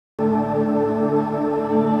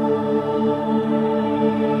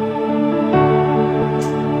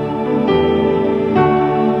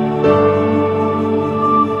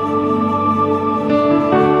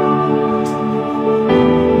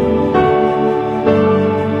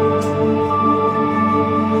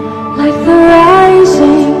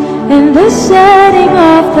the setting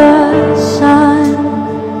of the sun.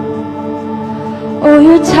 Oh,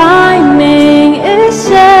 your timing is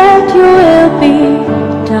set, you will be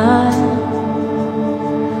done.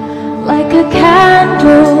 Like a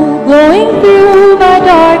candle glowing through my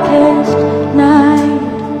darkest night,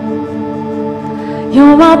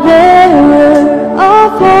 you're my bearer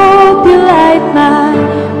of hope, you light my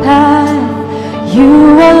path. You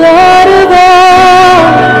are Lord of all,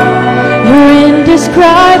 you're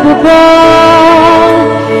indescribable,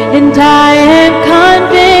 and I am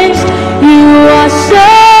convinced you are so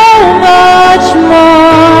much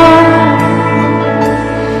more.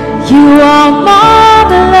 You are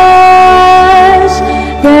marvelous,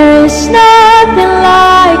 there is nothing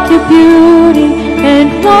like your beauty and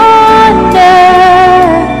wonder.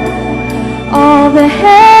 All the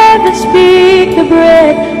heavens speak the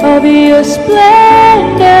breadth of your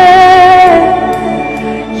splendor.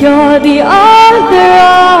 You're the author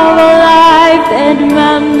of our life and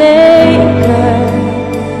my maker.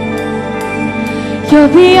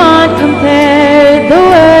 You're beyond compare, the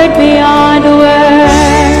word beyond word.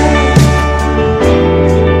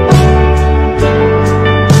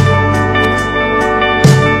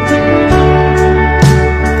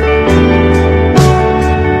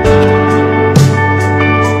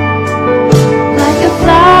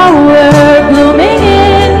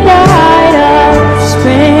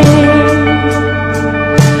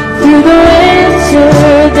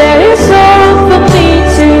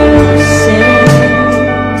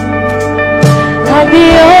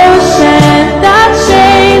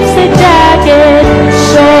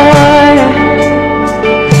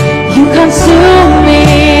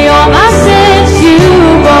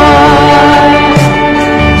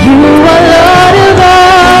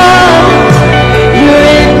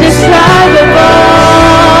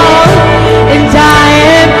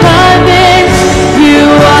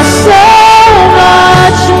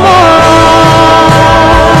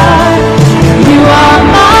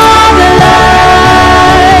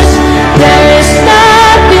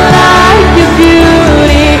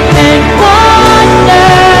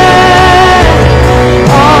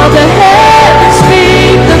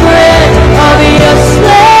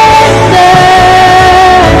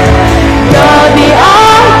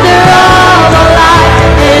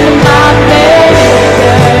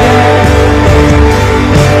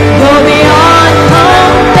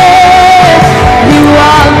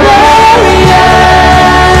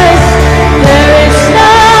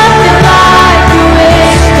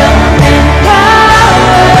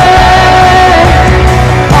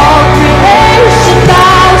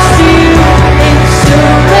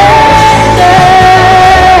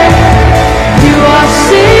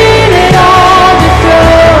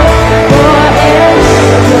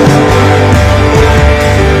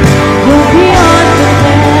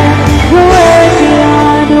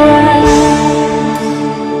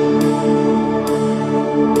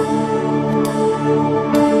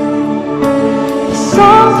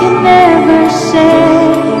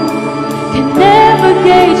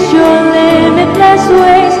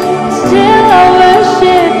 Still